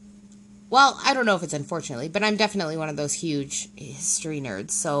 well, I don't know if it's unfortunately, but I'm definitely one of those huge history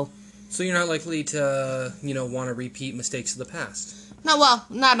nerds, so you're not likely to, you know, want to repeat mistakes of the past. No, well,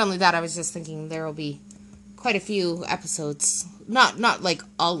 not only that, I was just thinking there will be quite a few episodes, not like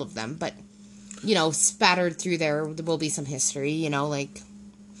all of them, but, you know, spattered through there will be some history, you know, like,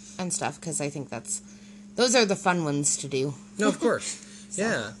 and stuff, because I think those are the fun ones to do. No, of course. So,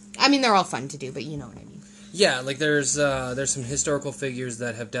 yeah. I mean, they're all fun to do, but you know what I mean. Yeah, like there's some historical figures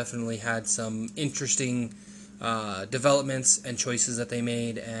that have definitely had some interesting developments and choices that they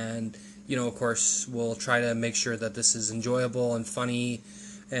made, and, you know, of course, we'll try to make sure that this is enjoyable and funny,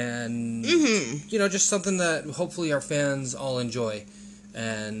 and, you know, just something that hopefully our fans all enjoy,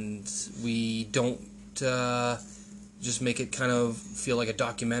 and we don't just make it kind of feel like a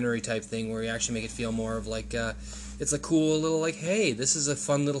documentary type thing, where we actually make it feel more of like, it's a cool little, like, hey, this is a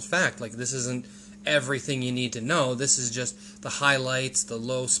fun little fact, like, this isn't everything you need to know, this is just the highlights, the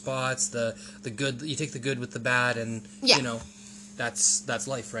low spots, the good, you take the good with the bad, and, you know, that's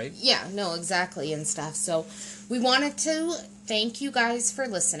life, right? Yeah, no, exactly, and stuff. So we wanted to thank you guys for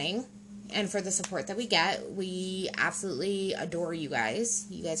listening and for the support that we get. We absolutely adore you guys.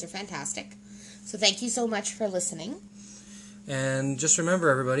 You guys are fantastic. So thank you so much for listening. And just remember,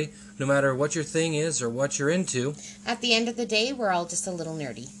 everybody, no matter what your thing is or what you're into, at the end of the day, we're all just a little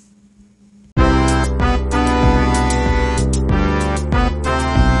nerdy.